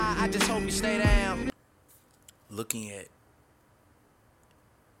just hope you stay down. Looking at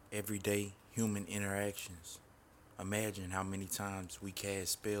everyday human interactions, imagine how many times we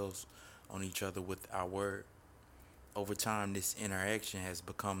cast spells on each other with our word. Over time, this interaction has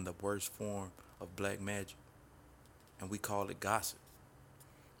become the worst form of black magic, and we call it gossip.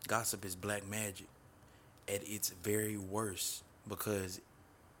 Gossip is black magic at its very worst because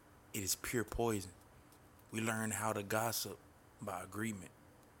it is pure poison. We learn how to gossip by agreement.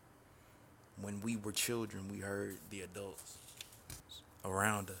 When we were children, we heard the adults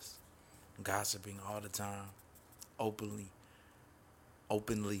around us gossiping all the time, openly,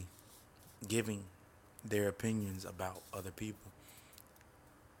 openly giving their opinions about other people.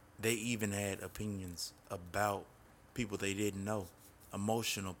 They even had opinions about people they didn't know.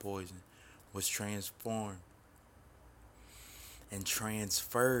 Emotional poison was transformed and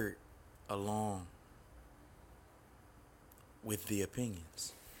transferred along with the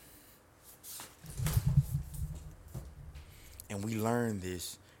opinions. And we learn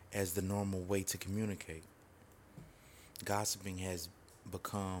this as the normal way to communicate. Gossiping has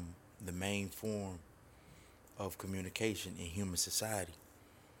become the main form of communication in human society.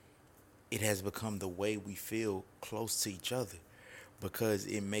 It has become the way we feel close to each other because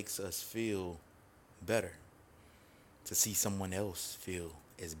it makes us feel better to see someone else feel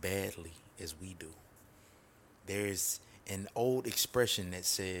as badly as we do. There's an old expression that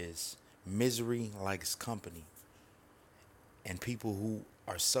says, misery likes company, and people who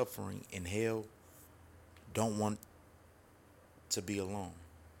are suffering in hell don't want to be alone.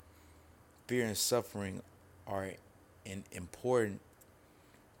 Fear and suffering are an important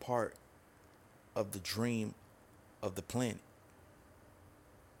part of the dream of the planet.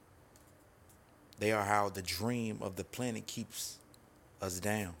 They are how the dream of the planet keeps us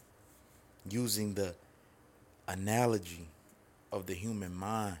down. Using the analogy of the human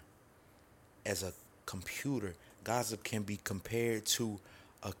mind as a computer, gossip can be compared to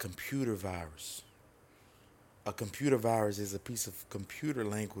a computer virus. A computer virus is a piece of computer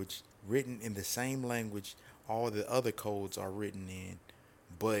language written in the same language all the other codes are written in,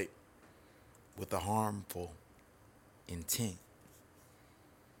 but with a harmful intent.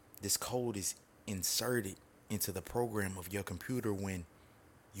 This code is inserted into the program of your computer when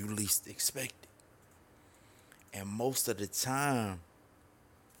you least expect it. And most of the time,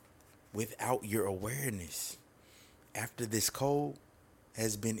 without your awareness, after this code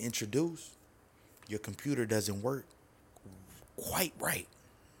has been introduced, your computer doesn't work quite right.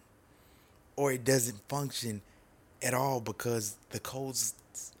 Or it doesn't function at all because the codes,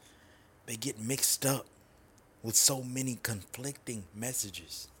 they get mixed up with so many conflicting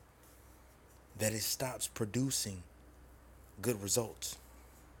messages that it stops producing good results.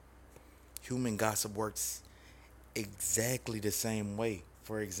 Human gossip works exactly the same way.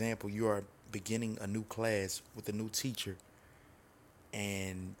 For example, you are beginning a new class with a new teacher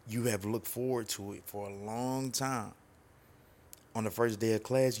and you have looked forward to it for a long time. On the first day of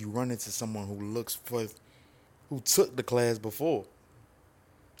class, you run into someone who took the class before,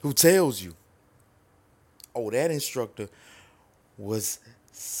 who tells you, oh, that instructor was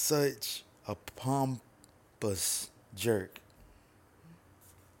such a pompous jerk.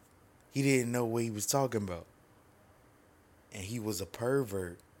 He didn't know what he was talking about. And he was a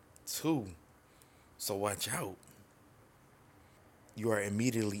pervert too. So watch out. You are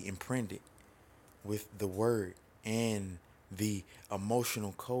immediately imprinted with the word and the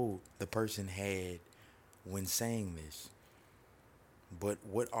emotional code the person had when saying this. But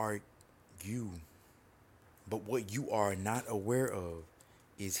you what you are not aware of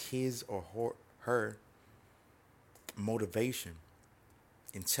is his or her motivation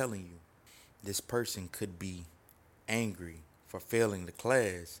in telling you. This person could be angry for failing the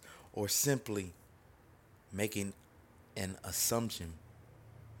class or simply making an assumption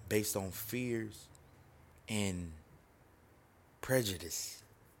based on fears and prejudices.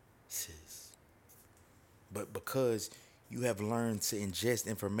 But because you have learned to ingest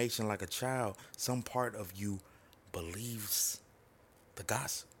information like a child, some part of you believes the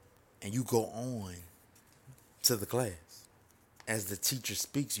gossip. And you go on to the class. As the teacher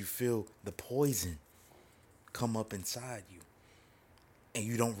speaks, you feel the poison come up inside you. And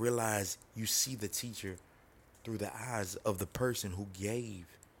you don't realize you see the teacher through the eyes of the person who gave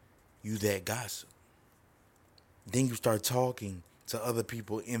you that gossip. Then you start talking to other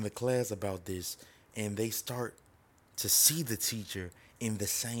people in the class about this, and they start to see the teacher in the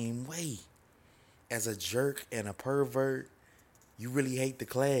same way. As a jerk and a pervert, you really hate the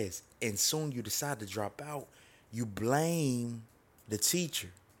class, and soon you decide to drop out. You blame the teacher,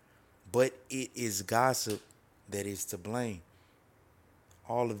 but it is gossip that is to blame.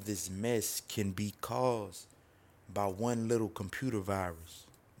 all of this mess can be caused by one little computer virus.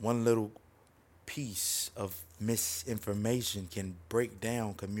 One little piece of misinformation can break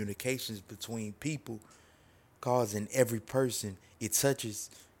down communications between people, causing every person it touches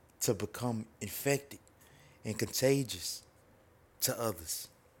to become infected and contagious to others.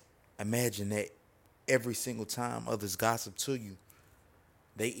 Imagine that every single time others gossip to you,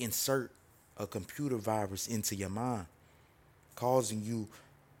 they insert a computer virus into your mind, causing you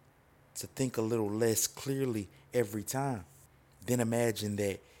to think a little less clearly every time. Then imagine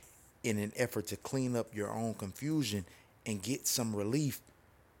that in an effort to clean up your own confusion and get some relief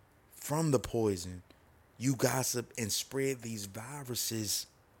from the poison, you gossip and spread these viruses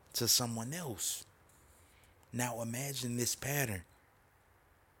to someone else. Now imagine this pattern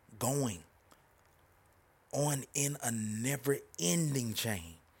going on in a never ending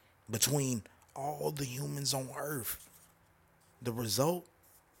chain between all the humans on earth. The result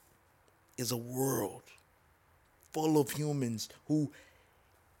is a world full of humans who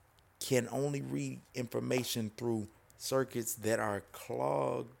can only read information through circuits that are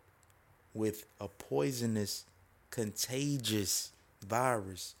clogged with a poisonous, contagious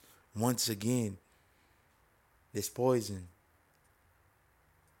virus. Once again, this poisonous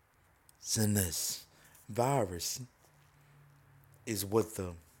virus is what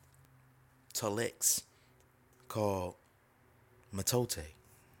the Talex call matote.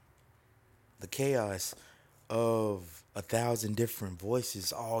 The chaos of 1,000 different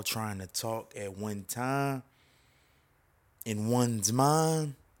voices all trying to talk at one time in one's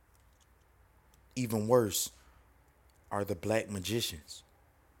mind. Even worse are the black magicians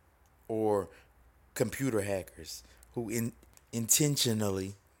or computer hackers who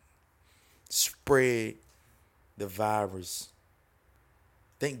intentionally spread the virus.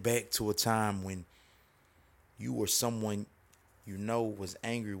 Think back to a time when you or someone you know was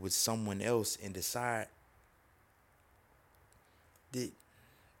angry with someone else and decide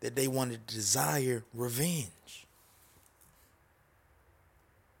that they wanted to desire revenge.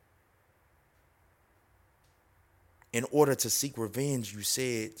 In order to seek revenge, you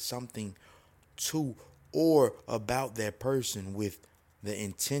said something to or about that person with the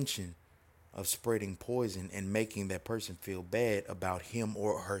intention of spreading poison and making that person feel bad about him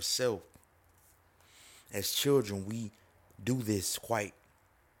or herself. As children, we do this quite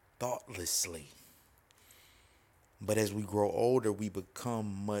thoughtlessly. But as we grow older, we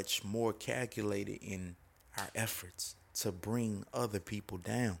become much more calculated in our efforts to bring other people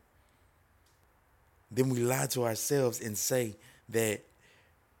down. Then we lie to ourselves and say that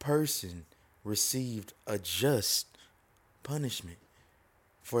person received a just punishment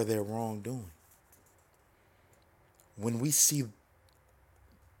for their wrongdoing. When we see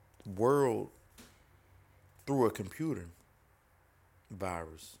world through a computer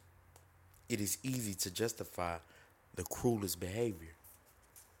virus, it is easy to justify the cruelest behavior.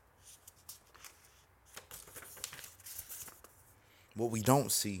 What we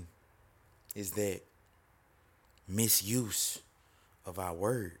don't see is that misuse of our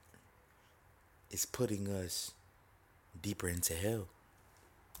word is putting us deeper into hell.